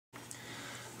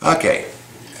Okay,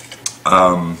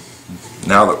 now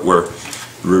that we're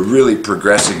really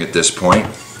progressing at this point,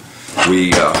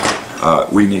 we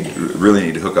really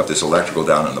need to hook up this electrical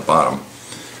down in the bottom.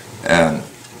 And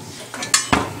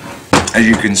as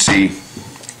you can see,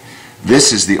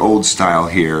 this is the old style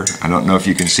here. I don't know if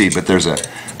you can see, but there's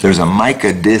a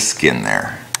mica disc in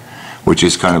there, which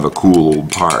is kind of a cool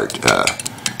old part.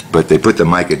 But they put the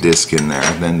mica disc in there.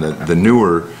 And then the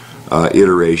newer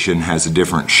iteration has a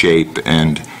different shape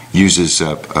and uses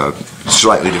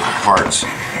slightly different parts.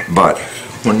 But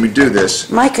when we do this,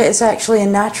 mica is actually a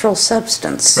natural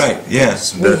substance. right?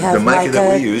 Yes, the mica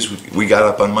that we use, we got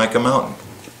up on Mica Mountain.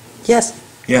 Yes.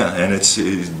 Yeah, and it's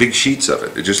big sheets of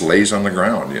it. It just lays on the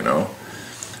ground, you know.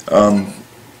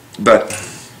 But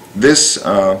this,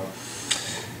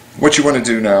 what you want to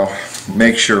do now,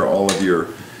 make sure all of your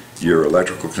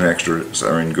electrical connectors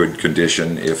are in good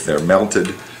condition. If they're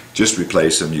melted, just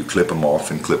replace them. You clip them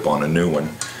off and clip on a new one.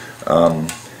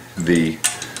 These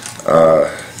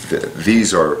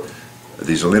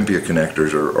Olympia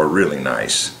connectors are really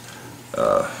nice.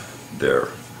 They're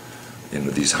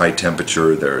these high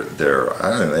temperature. I don't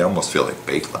know, they almost feel like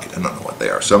Bakelite. I don't know what they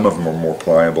are. Some of them are more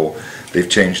pliable. They've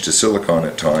changed to silicone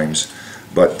at times.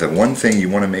 But the one thing you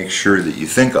want to make sure that you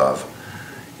think of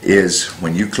is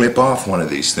when you clip off one of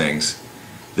these things,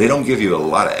 they don't give you a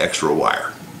lot of extra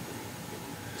wire.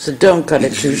 So don't cut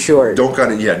it too short. Don't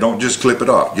cut it, yeah, don't just clip it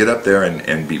off. Get up there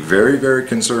and be very, very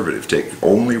conservative. Take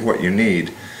only what you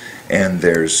need. And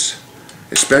there's,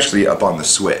 especially up on the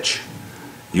switch,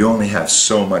 you only have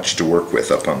so much to work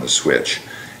with up on the switch.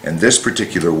 And this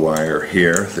particular wire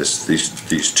here,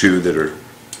 these two that are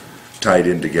tied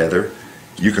in together,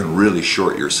 you can really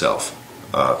short yourself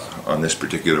on this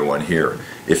particular one here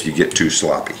if you get too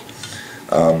sloppy.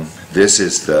 This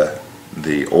is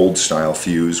the old style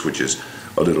fuse, which is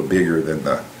a little bigger than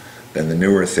the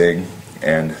newer thing,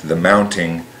 and the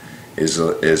mounting is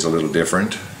a little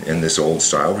different in this old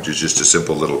style, which is just a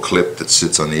simple little clip that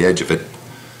sits on the edge of it.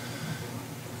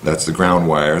 That's the ground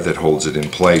wire that holds it in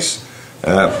place.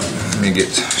 Let me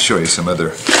show you some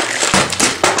other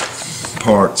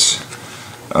parts.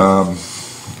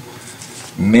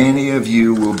 Many of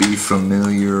you will be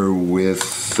familiar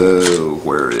with,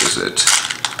 where is it?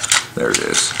 There it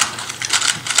is.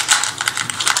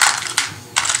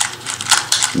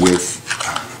 With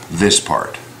this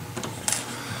part.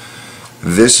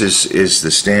 This is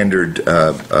the standard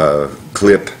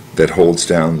clip that holds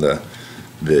down the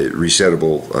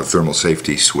resettable thermal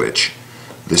safety switch.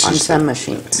 This on is some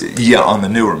machines. Yeah, on the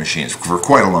newer machines for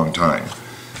quite a long time.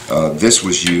 This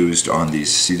was used on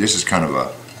these. See, this is kind of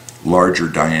a larger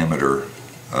diameter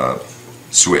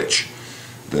switch.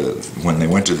 When they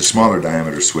went to the smaller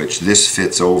diameter switch, this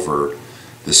fits over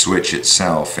the switch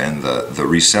itself, and the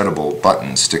resettable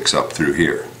button sticks up through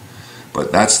here.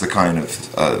 But that's the kind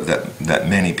of that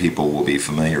many people will be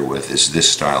familiar with, is this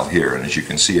style here. And as you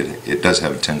can see, it does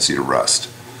have a tendency to rust.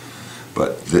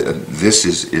 But this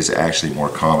is actually more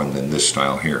common than this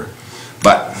style here.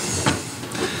 But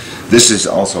this is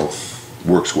also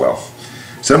works well.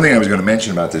 Something I was going to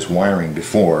mention about this wiring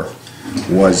before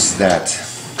was that,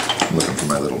 I'm looking for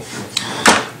my little,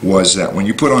 was that when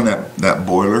you put on that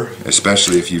boiler,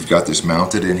 especially if you've got this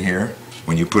mounted in here,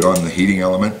 when you put on the heating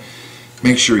element,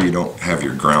 make sure you don't have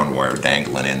your ground wire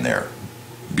dangling in there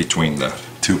between the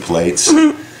two plates.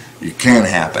 It can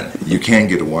happen. You can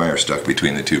get a wire stuck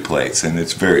between the two plates, and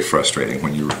it's very frustrating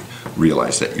when you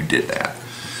realize that you did that.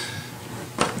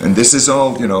 And this is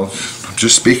all, you know, I'm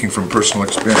just speaking from personal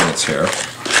experience here.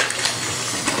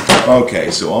 Okay,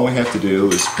 so all we have to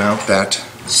do is mount that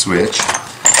switch.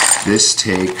 This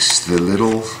takes the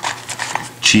little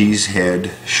cheese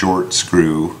head short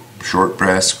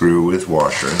brass screw with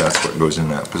washer. That's what goes in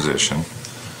that position.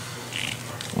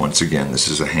 Once again, this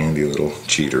is a handy little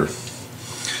cheater.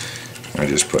 I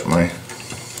just put my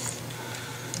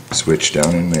switch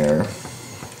down in there,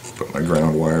 put my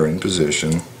ground wire in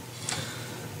position.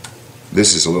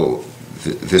 This is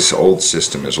this old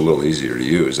system is a little easier to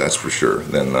use, that's for sure,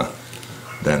 than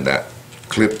that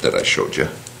clip that I showed you.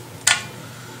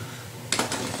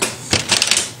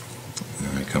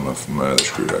 And I come up with my other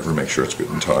screwdriver, make sure it's good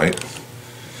and tight.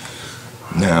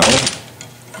 Now,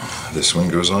 this one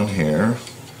goes on here.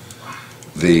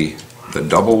 The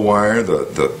double wire,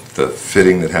 the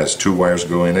fitting that has two wires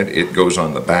go in it, it goes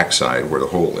on the back side where the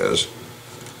hole is.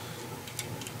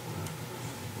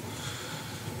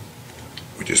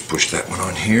 We just push that one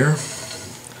on here.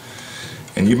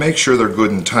 And you make sure they're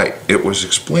good and tight. It was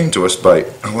explained to us by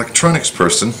an electronics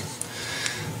person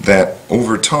that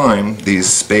over time these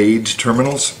spade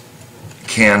terminals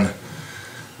can,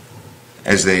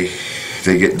 as they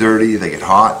get dirty, they get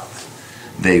hot,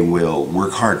 they will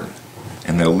work harden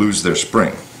and they'll lose their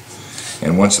spring.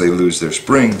 And once they lose their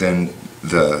spring, then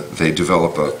they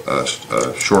develop a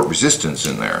short resistance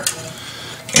in there.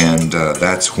 And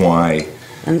that's why...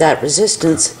 And that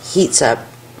resistance heats up.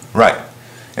 Right,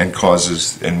 and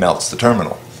causes and melts the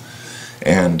terminal.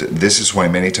 And this is why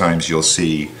many times you'll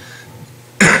see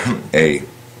a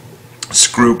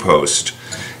screw post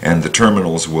and the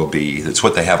terminals will be, that's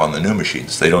what they have on the new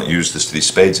machines. They don't use these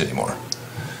spades anymore.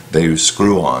 They use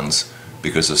screw-ons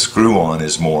because a screw-on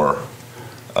is more,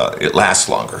 it lasts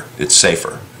longer, it's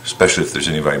safer, especially if there's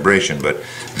any vibration. But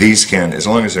these can, as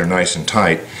long as they're nice and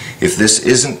tight, if this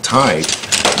isn't tight,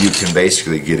 you can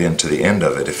basically get into the end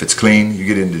of it. If it's clean, you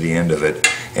get into the end of it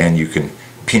and you can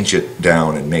pinch it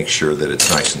down and make sure that it's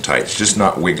nice and tight. It's just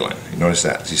not wiggling. You notice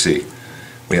that? You see,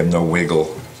 we have no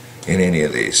wiggle in any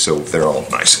of these, so they're all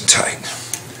nice and tight.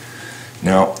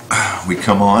 Now, we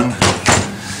come on.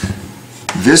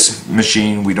 This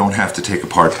machine, we don't have to take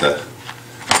apart the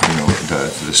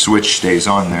switch stays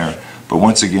on there, but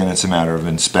once again, it's a matter of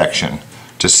inspection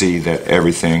to see that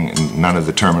everything, none of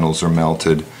the terminals are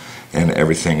melted, and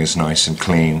everything is nice and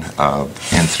clean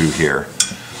and through here.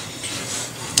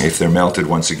 If they're melted,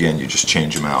 once again, you just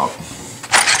change them out.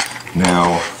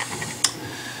 Now,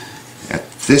 at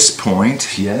this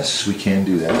point, yes, we can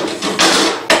do that.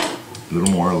 A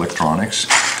little more electronics.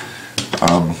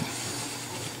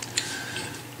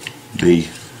 The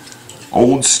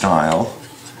old style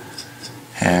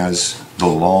has the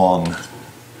long...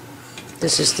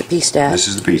 This is the P-staff. This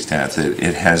is the P-staff.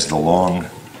 It has the long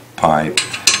pipe,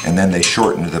 and then they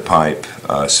shortened the pipe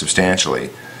substantially.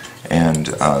 And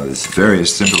the very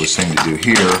simplest thing to do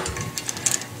here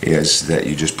is that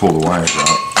you just pull the wires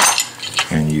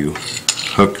out and you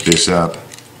hook this up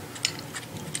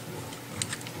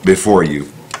before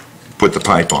you put the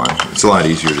pipe on. It's a lot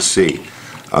easier to see.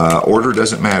 Order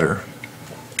doesn't matter.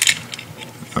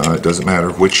 It doesn't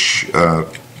matter which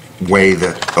way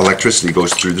the electricity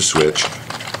goes through the switch.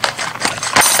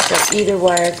 So either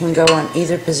wire can go on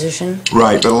either position?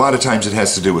 Right, but a lot of times it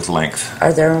has to do with length.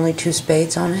 Are there only 2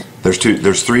 spades on it?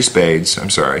 There's 3 spades, I'm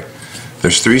sorry.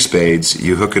 There's 3 spades,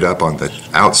 you hook it up on the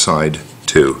outside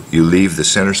 2. You leave the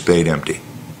center spade empty.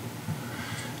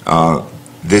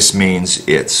 This means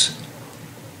the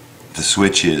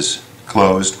switch is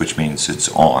closed, which means it's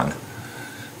on.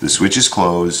 The switch is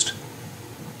closed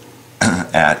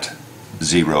at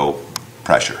 0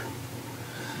 pressure.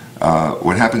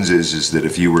 What happens is that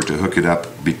if you were to hook it up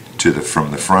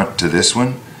from the front to this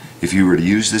one, if you were to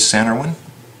use this center one,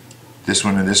 this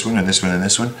one and this one and this one and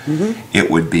this one,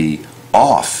 it would be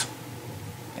off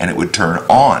and it would turn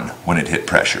on when it hit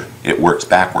pressure. It works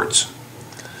backwards.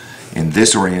 In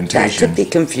this orientation... That could be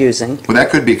confusing. Well, that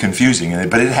could be confusing,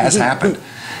 but it has happened.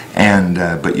 And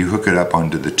but you hook it up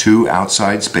onto the 2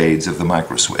 outside spades of the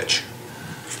micro switch.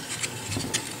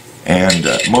 And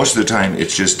most of the time,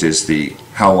 it's just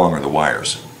how long are the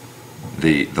wires.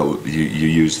 You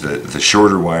use the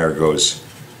shorter wire goes.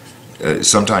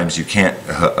 Sometimes you can't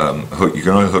hook. You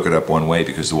can only hook it up one way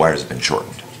because the wires have been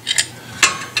shortened.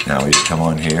 Now we just come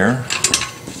on here.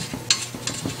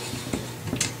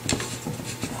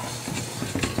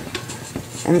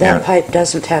 And that pipe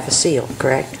doesn't have a seal,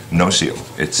 correct? No seal.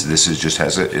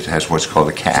 It has what's called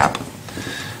a cap.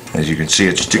 As you can see,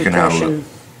 it's sticking out a little.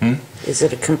 Is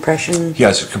it a compression?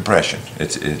 Yes, it's a compression.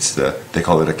 They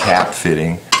call it a cap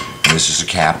fitting, and this is a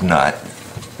cap nut,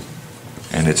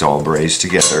 and it's all brazed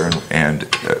together. And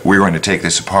we're going to take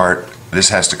this apart. This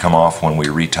has to come off when we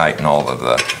retighten all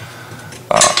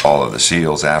of the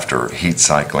seals after heat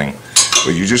cycling.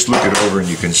 But you just look it over and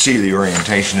you can see the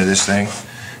orientation of this thing.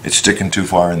 It's sticking too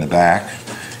far in the back.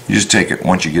 You just take it,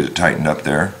 once you get it tightened up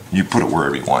there, you put it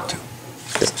wherever you want to.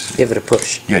 Just give it a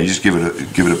push. Yeah, you just give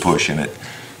it a push and it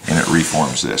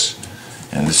reforms this.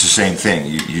 And it's the same thing.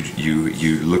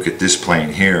 You look at this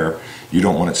plane here, you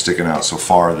don't want it sticking out so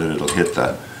far that it'll hit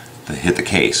the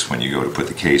case when you go to put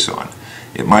the case on.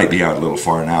 It might be out a little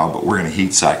far now, but we're going to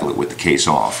heat cycle it with the case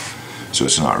off, so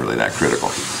it's not really that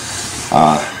critical.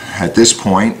 At this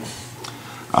point,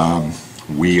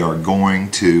 we are going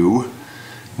to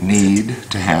need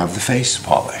to have the face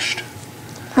polished.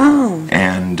 Oh.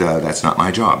 And that's not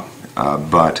my job.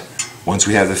 But once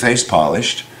we have the face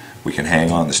polished, we can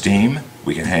hang on the steam,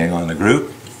 we can hang on the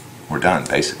group, we're done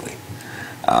basically.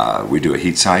 We do a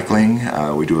heat cycling,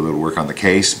 we do a little work on the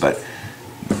case, but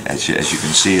as you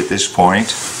can see at this point,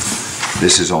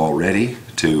 this is all ready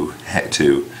to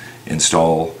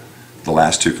install the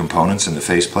last 2 components in the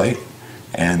faceplate,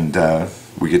 and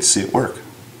we get to see it work.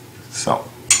 So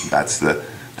that's the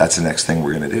next thing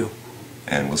we're going to do,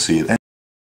 and we'll see you then.